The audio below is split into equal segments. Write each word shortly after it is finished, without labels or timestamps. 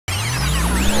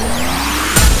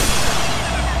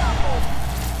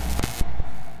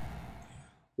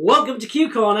Welcome to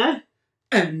Q Corner.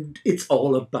 And it's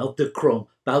all about the Chrome,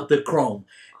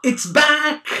 It's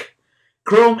back!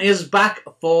 Chrome is back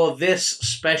for this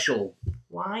special.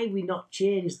 Why we not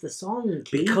change the song,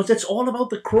 Keith? Because it's all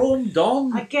about the Chrome,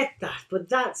 Dom. I get that, but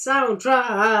that soundtrack...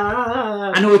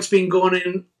 I know it's been going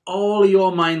in all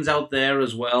your minds out there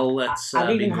as well.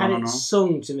 I've even had it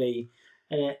sung to me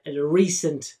at a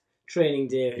recent training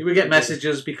day. You will get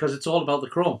messages because it's all about the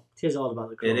Chrome. It is all about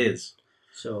the Chrome. It is.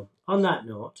 So, on that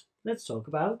note, let's talk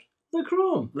about the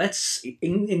Chrome.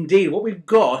 Indeed. What we've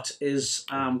got is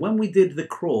when we did the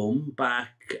Chrome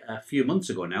back a few months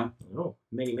ago now. Oh,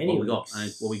 many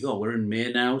weeks. We're in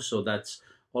May now, so that's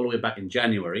all the way back in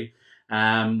January.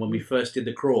 When we first did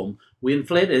the Chrome, we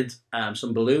inflated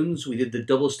some balloons. We did the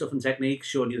double stuffing technique,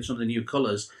 showing you some of the new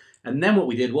colours. And then what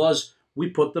we did was we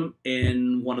put them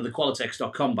in one of the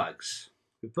Qualatex.com bags.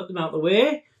 We put them out the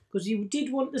way because you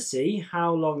did want to see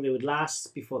how long they would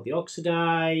last before they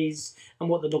oxidise and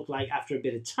what they look like after a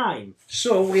bit of time.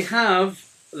 So we have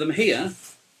them here.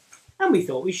 And we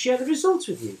thought we'd share the results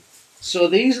with you. So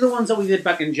these are the ones that we did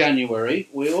back in January.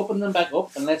 We opened them back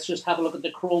up and let's just have a look at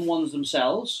the Chrome ones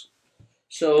themselves.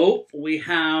 So we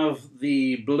have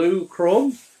the blue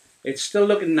Chrome. It's still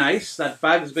looking nice. That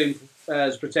bag's been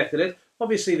has protected it.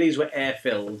 Obviously these were air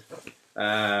filled.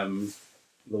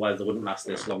 Otherwise they wouldn't last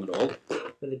this long at all.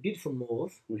 But the beautiful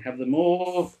mauve. We have the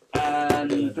mauve,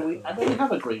 and I don't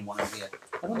have a green one in here.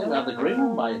 I don't think we have the green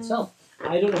one by itself.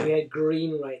 I don't know if we had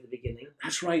green right at the beginning.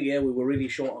 That's right, yeah, we were really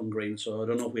short on green, so I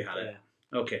don't know if we had it.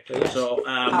 Okay, yes. So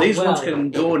these ones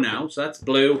can go now, so that's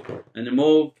blue, and the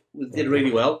mauve did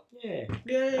really well. Yeah.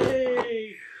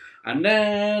 Yay! And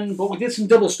then, but we did some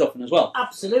double stuffing as well.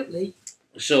 Absolutely.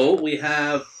 So we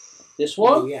have this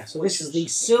one. Oh, yeah, so this is the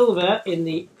silver in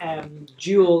the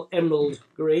dual emerald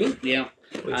green. Yeah.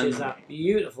 Which is that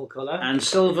beautiful colour. And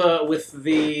silver with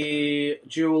the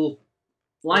dual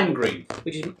lime green.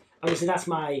 Which is, obviously, that's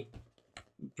my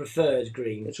preferred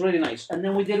green. It's really nice. And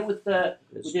then we did it with the,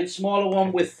 we did smaller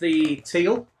one with the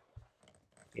teal.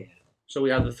 Yeah. So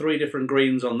we had the 3 different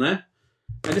greens on there.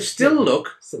 And they still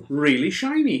look really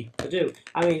shiny. They do.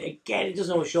 I mean, again, it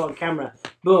doesn't always show on camera,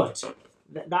 but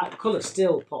that colour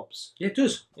still pops. Yeah, it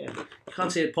does. Yeah. You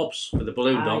can't see it pops with the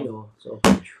balloon, Dom. I know. So.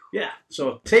 Yeah,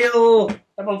 so teal,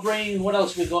 emerald green, what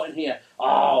else have we got in here?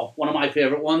 Oh, one of my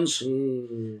favourite ones.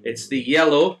 It's the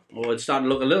yellow. Oh, it's starting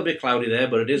to look a little bit cloudy there,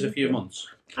 but it is a few months.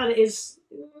 And it is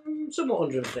somewhat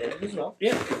underinflated as well.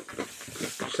 Yeah,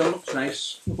 still looks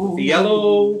nice. The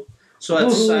yellow, so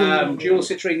it's dual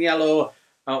citrine yellow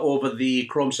over the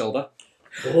chrome silver.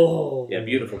 Oh. Yeah,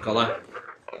 beautiful colour.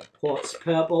 Quartz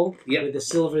purple with the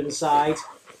silver inside.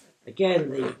 Again,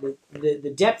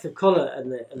 the depth of colour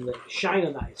and the shine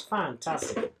on that is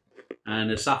fantastic.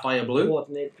 And a sapphire blue.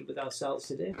 Coordinated with ourselves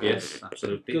today. Yes,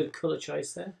 absolutely. Good colour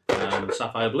choice there. And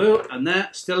sapphire blue, and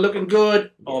that still looking good.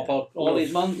 Yeah. All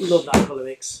these months. Love that colour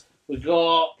mix. We've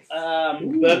got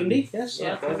burgundy. Yes,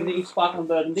 yeah, burgundy, sparkling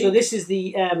burgundy. So this is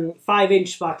the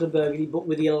 5-inch sparkling burgundy, but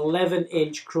with the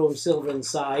 11-inch chrome silver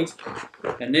inside.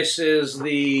 And this is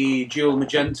the dual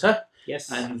magenta.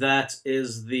 Yes. And that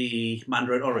is the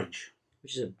mandarin orange.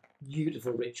 Which is a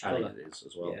beautiful, rich colour. I think it is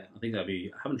as well. Yeah. I think that'd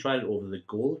be, I haven't tried it over the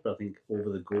gold, but I think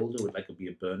over the gold it would like to be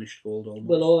a burnished gold almost.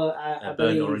 Well, I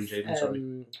believe orange even,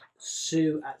 sorry.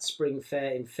 Sue at Spring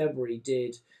Fair in February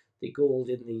did the gold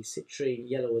in the citrine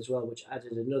yellow as well, which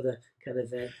added another kind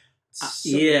of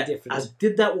yeah, different. I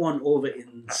did that one over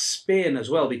in Spain as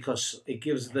well because it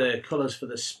gives the colours for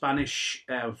the Spanish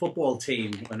football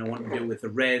team when I want to do with the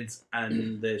red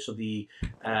and the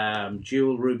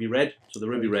dual ruby red, so the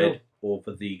ruby red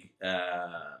over the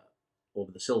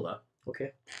silver.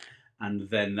 Okay. And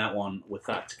then that one with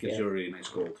that gives you a really nice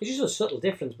gold. It's just a subtle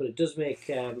difference, but it does make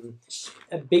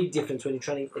a big difference when you're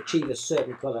trying to achieve a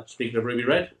certain colour. Speaking of ruby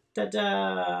red.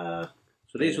 Ta-da!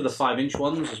 So these were the 5-inch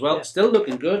ones as well. Yeah. Still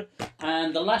looking good.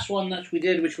 And the last one that we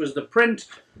did, which was the print,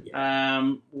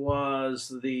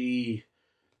 was the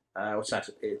what's that?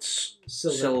 It's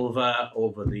silver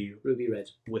over the ruby red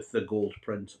with the gold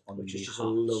print on the which is just a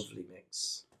lovely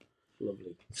mix.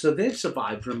 Lovely. So they've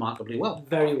survived remarkably well.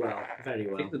 Very well, very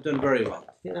well. I think they've done very well.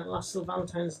 Think that lasts till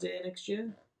Valentine's Day next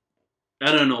year?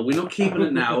 I don't know. We're not keeping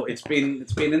it now. It's been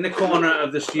in the corner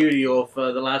of the studio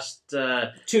for the last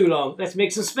too long. Let's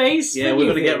make some space. Yeah, we're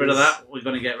going to get rid of that. We're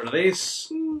going to get rid of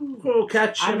these. Oh,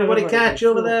 catch! Everybody catch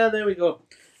over there. There we go.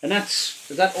 And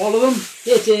is that all of them?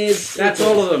 It is. That's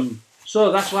all of them.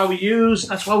 So that's why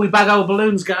we bag our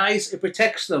balloons, guys. It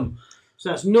protects them. So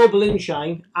that's no balloon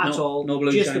shine at all. No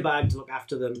balloon shine. Just a bag to look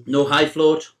after them. No high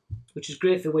float. Which is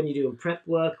great for when you're doing prep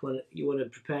work, when you want to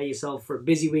prepare yourself for a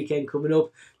busy weekend coming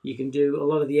up. You can do a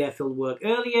lot of the air-filled work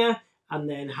earlier and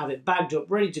then have it bagged up,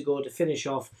 ready to go to finish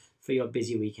off for your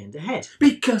busy weekend ahead.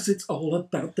 Because it's all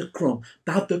about the chrome.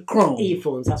 About the chrome.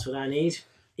 Earphones, that's what I need.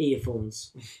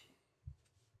 Earphones.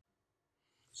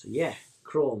 So yeah,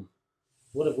 chrome.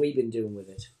 What have we been doing with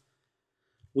it?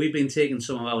 We've been taking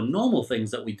some of our normal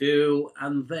things that we do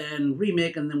and then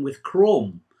remaking them with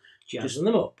chrome. Jazzing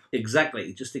them up.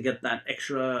 Exactly, just to get that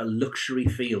extra luxury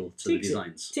feel to the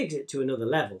designs. Takes it to another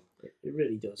level. It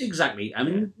really does. Exactly. I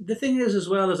mean, the thing is as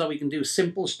well is that we can do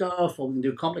simple stuff or we can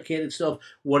do complicated stuff,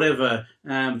 whatever.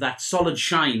 That solid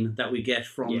shine that we get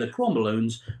from the chrome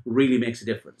balloons really makes a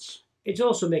difference. It's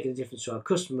also making a difference to our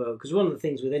customer, because one of the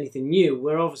things with anything new,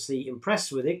 we're obviously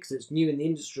impressed with it because it's new in the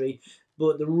industry,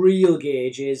 but the real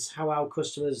gauge is how our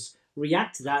customers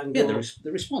react to that and go,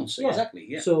 the response, exactly.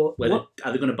 Yeah. So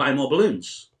are they going to buy more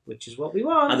balloons? Which is what we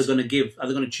want. Are they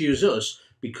going to choose us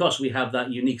because we have that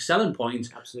unique selling point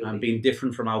and being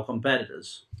different from our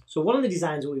competitors? So one of the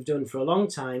designs that we've done for a long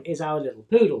time is our little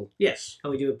poodle. Yes.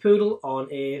 And we do a poodle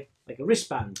on a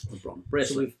wristband. A bronze bracelet.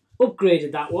 So we've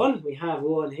upgraded that one. We have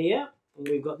one here, and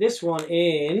we've got this one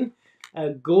in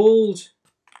a gold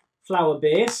flower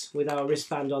base with our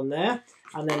wristband on there,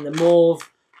 and then the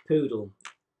mauve poodle.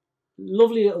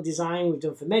 Lovely little design we've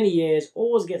done for many years,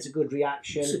 always gets a good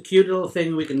reaction. It's a cute little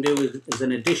thing we can do as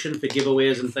an addition for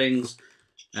giveaways and things.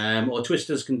 Or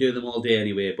Twisters can do them all day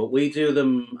anyway, but we do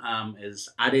them as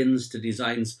add-ins to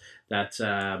designs that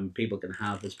people can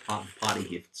have as part of party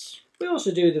gifts. We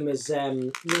also do them as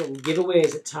little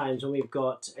giveaways at times when we've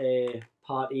got a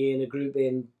party in, a group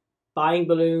in, buying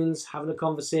balloons, having a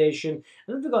conversation.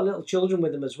 And if we've got little children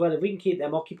with them as well, if we can keep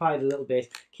them occupied a little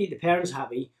bit, keep the parents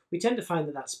happy, we tend to find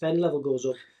that spend level goes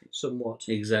up somewhat.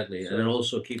 Exactly, and it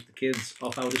also keeps the kids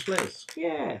off our displays.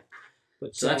 Yeah.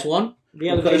 But, so that's one. The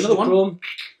elevation of chrome.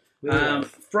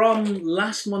 From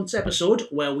last month's episode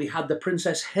where we had the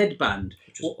Princess Headband.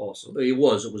 Which was awesome. It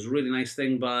was a really nice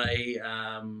thing by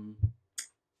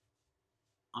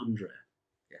Andre.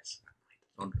 Yes,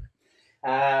 Andre.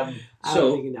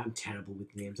 I'm terrible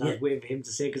with names. I was waiting for him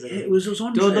to say because it was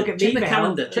Andre. Don't look at me. Check the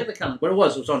calendar. Check the calendar. Well,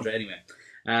 it was Andre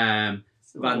anyway.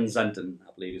 Van Zanten,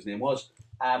 I believe his name was.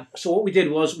 So what we did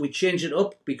was we changed it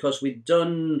up because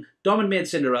Dom had made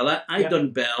Cinderella. I'd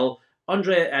done Belle.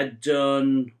 Andre had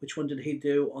done, which one did he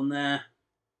do on there?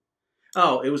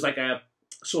 Oh, it was like a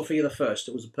Sophia the First.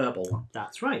 It was a purple one.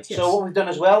 That's right. Yes. So what we've done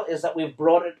as well is that we've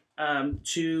brought it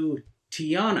to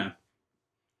Tiana,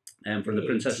 from the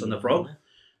Princess and the Frog.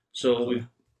 So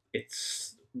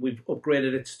we've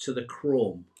upgraded it to the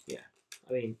chrome. Yeah,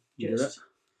 I mean, just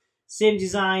same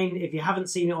design. If you haven't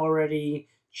seen it already,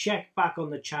 check back on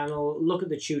the channel. Look at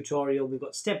the tutorial. We've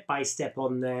got step by step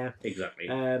on there. Exactly.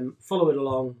 Follow it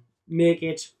along. Make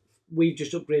it. We've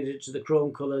just upgraded it to the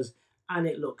chrome colours, and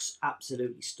it looks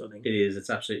absolutely stunning. It is. It's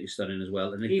absolutely stunning as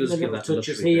well, and it even does the give little that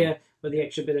touches luxury here thing. with the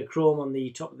extra bit of chrome on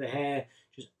the top of the hair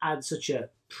just adds such a.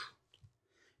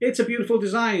 It's a beautiful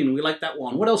design. We like that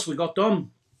one. What else we got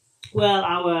done? Well,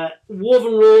 our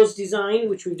woven rose design,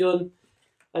 which we've done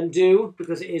and do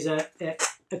because it is a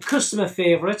customer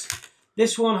favourite.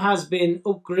 This one has been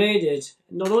upgraded,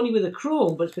 not only with the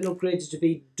chrome, but it's been upgraded to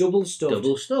be double stuffed.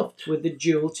 Double stuffed. With the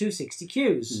dual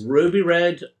 260Qs. Ruby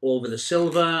red over the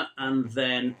silver, and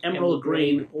then emerald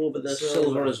green over the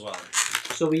silver as well.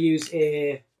 So we use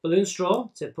a balloon straw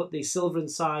to put the silver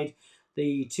inside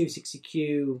the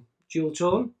 260Q dual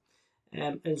tone.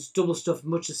 And it's double stuffed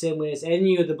much the same way as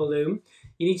any other balloon.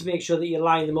 You need to make sure that you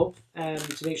line them up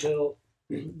to make sure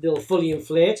they'll fully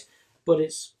inflate, but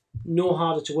it's no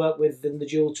harder to work with than the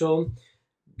dual tone.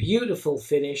 Beautiful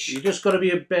finish. You just got to be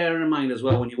bearing in mind as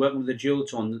well when you're working with the dual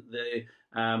tone.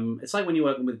 It's like when you're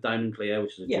working with diamond clear,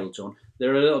 which is a dual tone.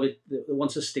 They're a little bit. It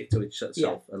wants to stick to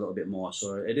itself a little bit more.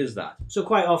 So it is that. So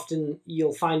quite often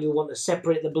you'll find you'll want to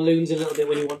separate the balloons a little bit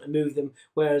when you want to move them.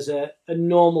 Whereas a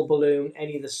normal balloon,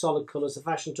 any of the solid colours, the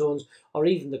fashion tones, or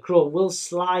even the chrome will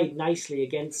slide nicely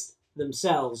against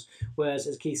themselves. Whereas,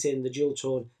 as Keith's saying, the dual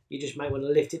tone, you just might want to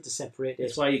lift it to separate it.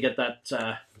 That's why you get that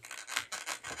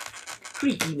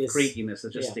creakiness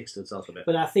that just sticks to itself a bit.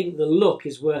 But I think the look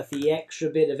is worth the extra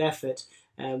bit of effort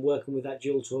working with that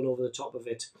dual tone over the top of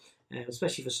it,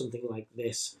 especially for something like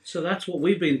this. So that's what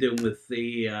we've been doing with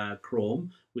the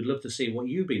chrome. We'd love to see what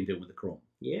you've been doing with the chrome.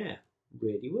 Yeah,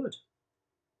 really would.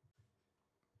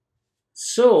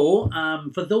 So,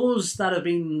 for those that have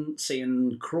been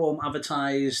seeing chrome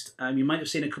advertised, you might have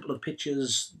seen a couple of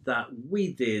pictures that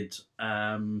we did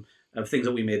of things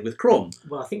that we made with chrome.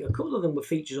 Well, I think a couple of them were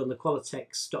featured on the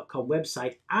Qualatex.com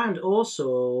website and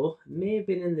also may have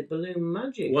been in the Balloon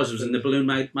Magic. It was in the Balloon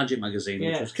Magic magazine,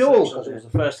 which was cool because it was the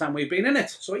first time we've been in it.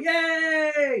 So,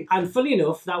 yay! And funny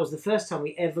enough, that was the first time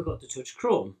we ever got to touch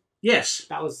chrome. Yes.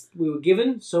 We were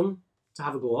given some to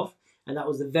have a go of, and that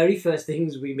was the very first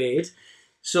things we made.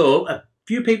 So a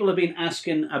few people have been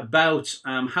asking about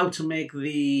how to make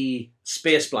the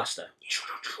Space Blaster.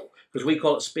 Because we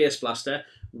call it Space Blaster.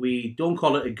 We don't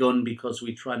call it a gun because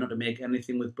we try not to make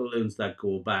anything with balloons that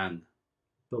go bang.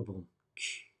 Bubble.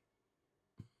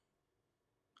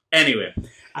 Anyway,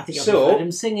 I think I've heard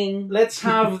him singing. Let's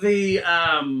have the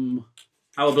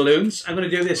our balloons. I'm going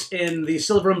to do this in the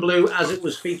silver and blue as it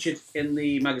was featured in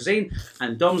the magazine,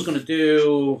 and Dom's going to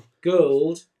do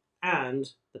gold and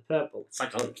the purple. It's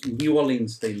like a New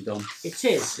Orleans theme, Dom. It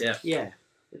is. Yeah. Yeah.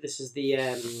 This is the.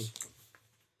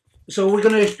 So we're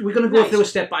gonna go through a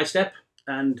step by step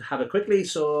and have it quickly.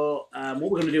 So what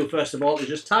we're going to do first of all is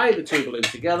just tie the two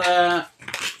balloons together.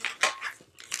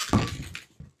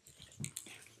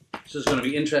 This is going to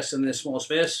be interesting in this small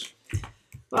space.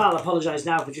 Well, I'll apologise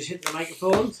now for just hitting the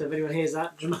microphone, so if anyone hears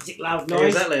that dramatic loud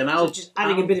noise. Exactly, and I'll just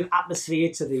adding a bit of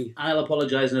atmosphere to the... I'll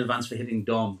apologise in advance for hitting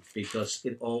Dom, because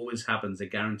it always happens,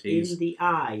 it guarantees. In the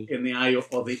eye. In the eye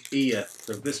or the ear.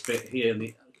 So this bit here in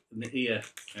the ear.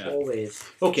 Yeah. Always.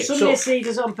 Okay, some may say he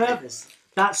does it on purpose.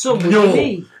 That some would be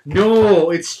me.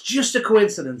 No, it's just a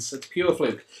coincidence. It's pure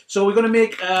fluke. So we're going to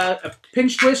make a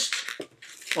pinch twist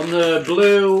on the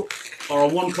blue or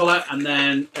on one colour, and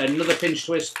then another pinch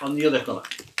twist on the other colour.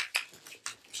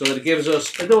 So that it gives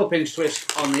us a double pinch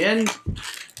twist on the end,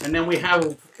 and then we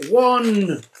have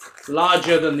one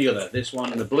larger than the other. This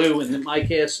one, the blue, in my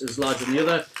case, is larger than the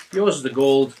other. Yours is the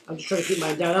gold. I'm just trying to keep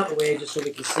mine down out of the way just so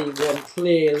we can see one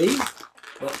clearly.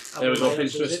 There we go,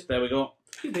 pinch twist. There we go.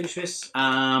 Two pinch twists.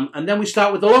 And then we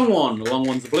start with the long one. The long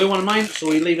one's the blue one of mine, so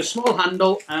we leave a small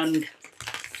handle and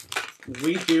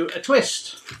we do a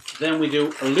twist. Then we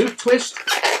do a loop twist,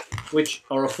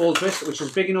 or a full twist, which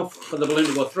is big enough for the balloon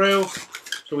to go through.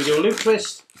 So we do a loop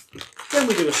twist, then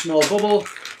we do a small bubble,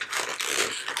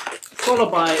 followed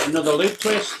by another loop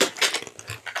twist,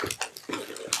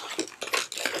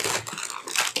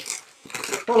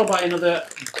 followed by another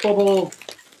bubble,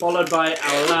 followed by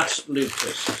our last loop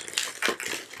twist.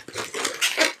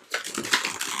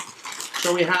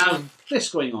 So we have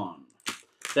this going on.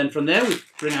 Then from there we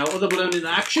bring our other balloon into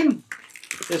action.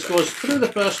 This goes through the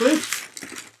first loop,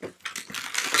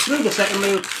 through the second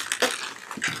loop,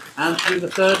 and through the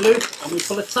third loop, and we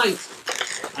pull it tight.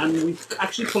 And we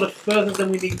actually pull it further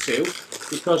than we need to,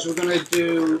 because we're going to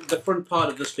do the front part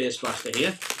of the Space Blaster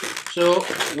here. So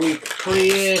we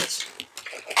create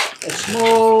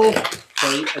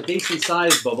a decent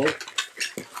sized bubble,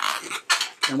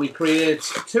 and we create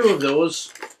two of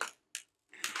those.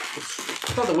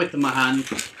 It's got the width of my hand.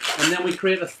 And then we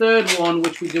create a third one,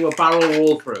 which we do a barrel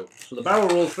roll through. So the barrel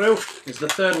roll through is the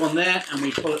third one there, and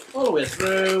we pull it all the way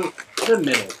through the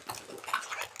middle.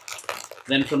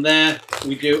 Then from there,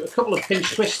 we do a couple of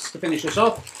pinch twists to finish us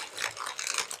off.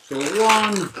 So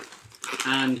 1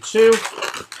 and 2.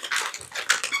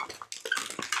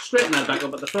 Straighten that back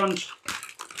up at the front.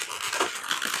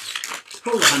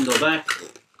 Pull the handle back.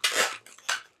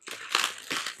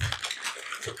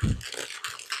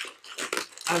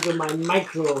 I've done my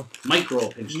micro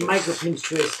pinch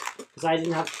twist because I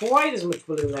didn't have quite as much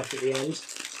balloon left at the end.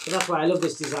 So that's why I love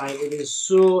this design. It is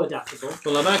so adaptable.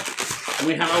 Pull that back, and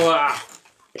we have our...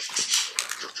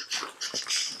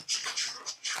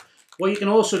 What you can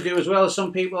also do as well as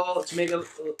some people, to make it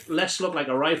less look like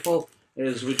a rifle,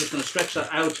 is we're just going to stretch that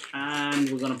out, and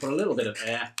we're going to put a little bit of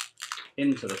air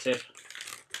into the tip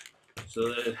so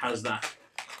that it has that.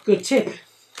 Good tip.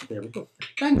 There we go.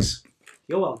 Thanks.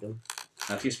 You're welcome.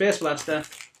 That's your Space Blaster.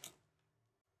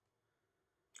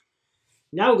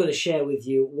 Now we're going to share with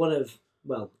you one of,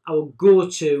 well, our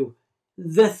go-to,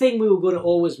 the thing we were going to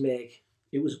always make.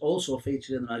 It was also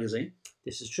featured in the magazine.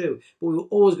 This is true. But we were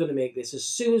always going to make this. As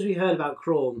soon as we heard about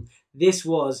Chrome, this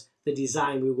was the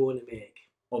design we were going to make.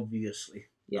 Obviously.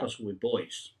 Yeah. Because we're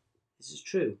boys. This is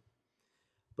true.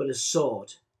 But a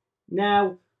sword.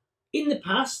 Now, in the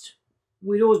past,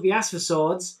 we'd always be asked for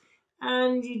swords,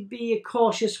 and you'd be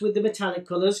cautious with the metallic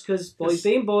colours, because boys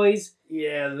being boys,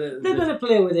 yeah, they're going to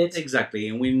play with it. Exactly,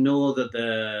 and we know that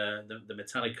the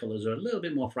metallic colours are a little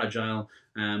bit more fragile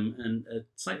and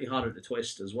slightly harder to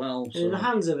twist as well. And in the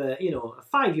hands of a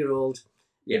 5-year-old,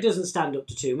 yeah, it doesn't stand up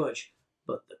to too much.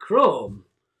 But the Chrome...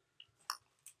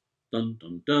 Dun,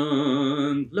 dun,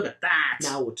 dun. Look at that!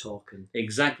 Now we're talking.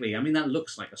 Exactly, I mean that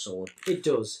looks like a sword. It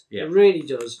does, yeah. It really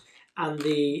does. And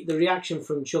the reaction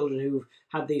from children who've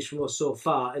had these from us so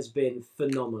far has been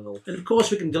phenomenal. And of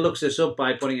course we can deluxe this up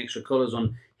by putting extra colours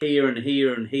on here and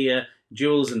here and here,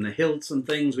 jewels in the hilts and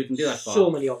things. We can do that far. So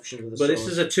many options with the sword. But this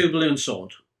is a 2-balloon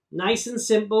sword. Nice and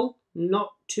simple,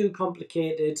 not too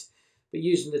complicated, but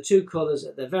using the two colours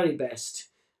at their very best.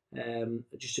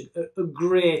 Just a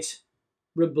great,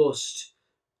 robust,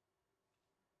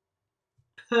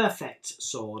 perfect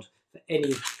sword for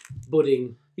any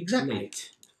budding knight.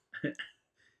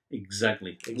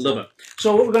 Exactly. Love it.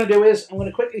 So what we're going to do is, I'm going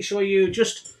to quickly show you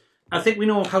just, I think we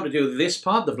know how to do this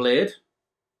part, the blade.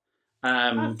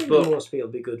 I think but most people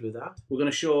will be good with that. We're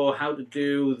going to show how to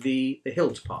do the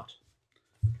hilt part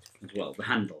as well, the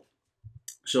handle.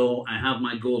 So I have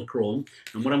my gold chrome,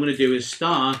 and what I'm going to do is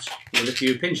start with a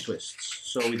few pinch twists.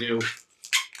 So we do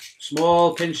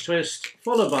small pinch twist,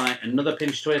 followed by another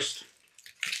pinch twist,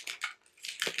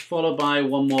 followed by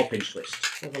one more pinch twist.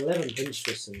 I have 11 pinch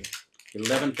twists in there.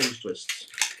 11 pinch twists.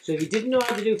 So if you didn't know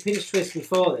how to do pinch twists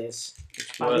before this,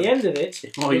 by the end of it,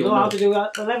 you'll know how to do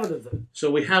 11 of them.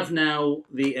 So we have now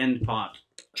the end part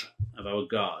of our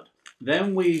guard.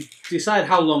 Then we decide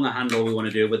how long a handle we want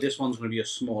to do, but this one's going to be a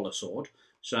smaller sword.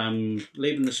 So I'm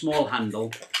leaving the small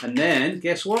handle, and then,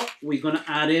 guess what? We're going to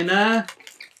add in a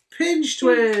pinch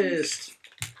twist.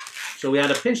 So we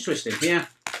add a pinch twist in here.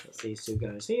 That's these two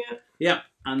guys here. Yeah,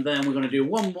 and then we're going to do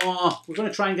one more. We're going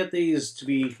to try and get these to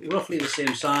be roughly the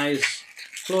same size,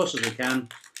 close as we can,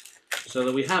 so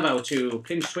that we have our two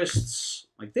pinch twists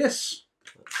like this.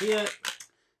 Here.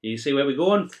 You see where we're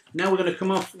going? Now we're going to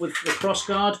come off with the cross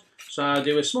guard. So I'll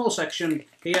do a small section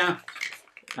here,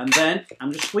 and then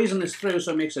I'm just squeezing this through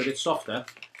so it makes it a bit softer,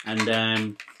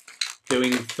 and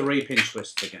doing 3 pinch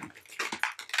twists again.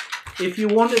 If you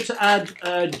wanted to add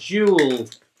a jewel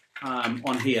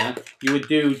on here, you would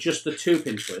do just the 2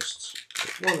 pinch twists.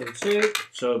 1 and 2.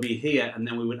 So it would be here, and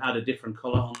then we would add a different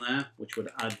colour on there, which would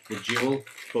add the jewel.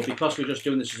 But because we're just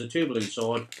doing this as a 2 balloon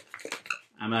sword,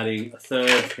 I'm adding a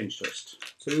 3rd pinch twist.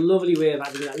 It's a lovely way of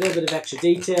adding that little bit of extra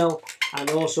detail, and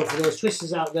also for those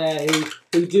twisters out there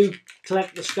who do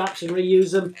collect the scraps and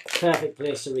reuse them, perfect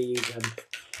place to reuse them.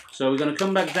 So we're going to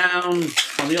come back down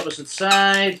on the opposite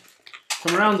side,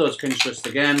 come around those pinch twists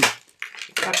again.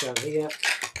 Back down here.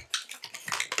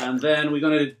 And then we're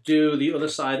going to do the other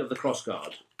side of the cross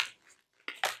guard.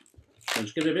 So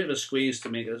just give it a bit of a squeeze to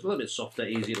make it a little bit softer,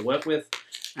 easier to work with.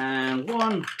 And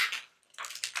 1,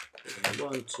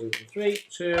 1, 2, and 3.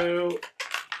 2.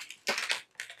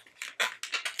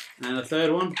 And a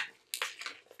 3rd one.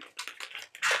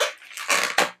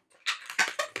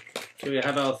 So we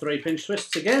have our 3 pinch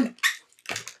twists again.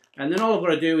 And then all I've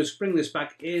got to do is bring this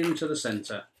back into the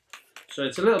centre. So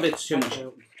it's a little bit too much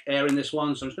air in this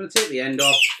one, so I'm just going to take the end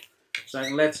off so I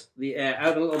can let the air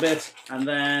out a little bit, and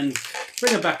then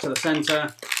bring it back to the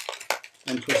centre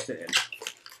and twist it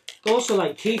in. Also,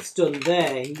 like Keith's done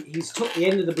there, he's took the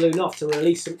end of the balloon off to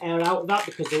release some air out of that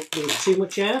because there was too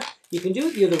much air. You can do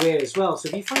it the other way as well. So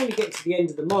if you finally get to the end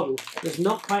of the model, there's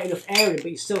not quite enough air in, but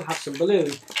you still have some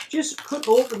balloon, just cut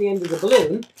open the end of the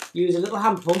balloon, use a little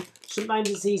hand pump. Sometimes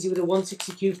it's easy with a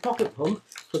 160Q pocket pump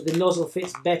because the nozzle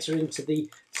fits better into the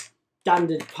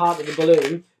standard part of the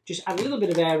balloon. Just add a little bit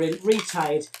of air in,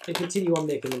 retie it, and continue on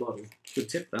making the model. Good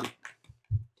tip, that.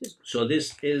 So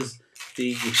this is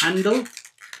the handle.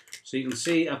 So you can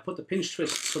see I've put the pinch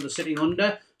twists so they're sitting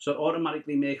under, so it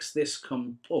automatically makes this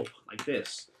come up like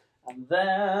this. And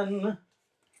then,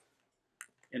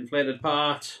 inflated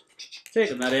part,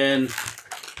 taking that in,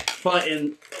 put it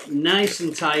in nice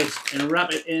and tight, and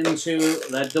wrap it into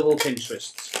that double pinch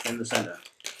twists in the centre.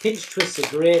 Pinch twists are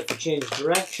great for changing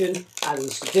direction, adding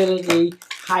stability,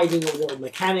 hiding up little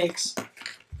mechanics.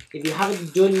 If you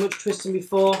haven't done much twisting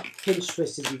before, pinch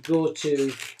twist is your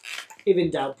go-to. If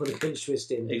in doubt, put a pinch twist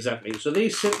in. Exactly. So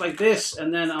these sit like this,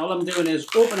 and then all I'm doing is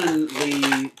opening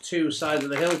the 2 sides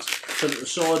of the hilt so that the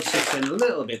sword sits in a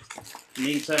little bit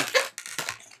neater.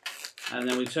 And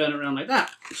then we turn it around like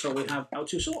that. So we have our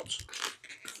 2 swords.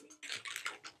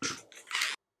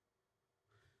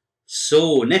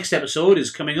 So next episode is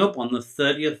coming up on the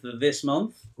 30th of this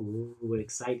month. Ooh, we're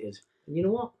excited. And you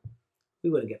know what?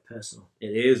 We want to get personal. It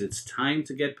is. It's time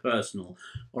to get personal.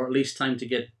 Or at least time to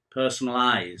get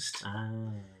personalised.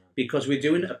 Because we're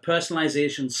doing a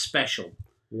personalisation special.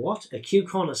 What? A Q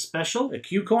Corner special? A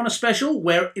Q Corner special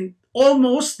where in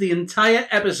almost the entire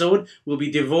episode will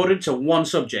be devoted to one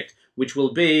subject, which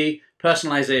will be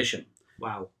personalisation.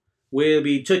 Wow. We'll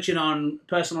be touching on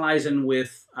personalising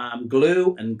with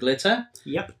glue and glitter.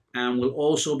 Yep. And we'll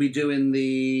also be doing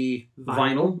the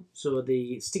vinyl. So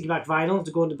the sticky back vinyl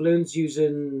to go into balloons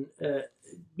using a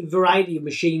variety of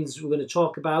machines we're going to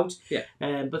talk about. Yeah.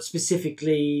 But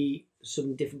specifically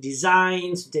some different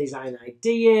designs, design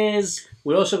ideas.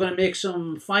 We're also going to make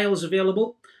some files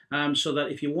available. So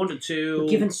that if you wanted to... We're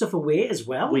giving stuff away as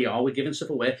well. We're giving stuff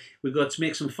away. We've got to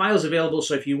make some files available,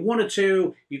 so if you wanted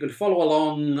to, you could follow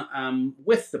along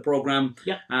with the programme.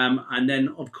 Yeah. And then,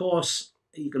 of course,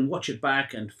 you can watch it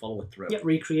back and follow it through. Yep,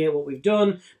 recreate what we've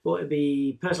done, but it'll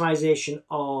be personalisation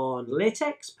on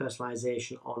latex,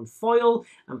 personalisation on foil,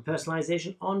 and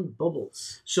personalisation on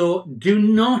bubbles. So do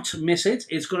not miss it.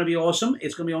 It's going to be awesome.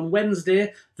 It's going to be on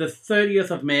Wednesday, the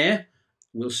 30th of May.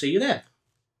 We'll see you there.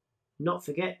 Not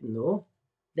forgetting, though,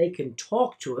 they can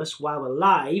talk to us while we're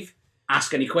live.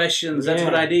 Ask any questions. That's a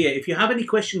good idea. If you have any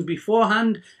questions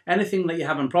beforehand, anything that you're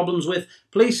having problems with,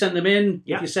 please send them in.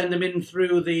 If you send them in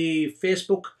through the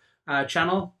Facebook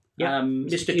channel,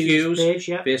 Mr. Q's page,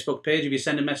 Facebook page, if you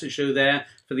send a message through there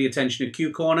for the Attention to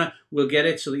Q Corner, we'll get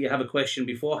it so that you have a question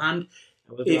beforehand.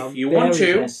 If you want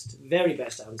to, very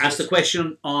best answers. Ask the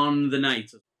question on the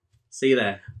night. See you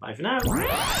there. Bye for now.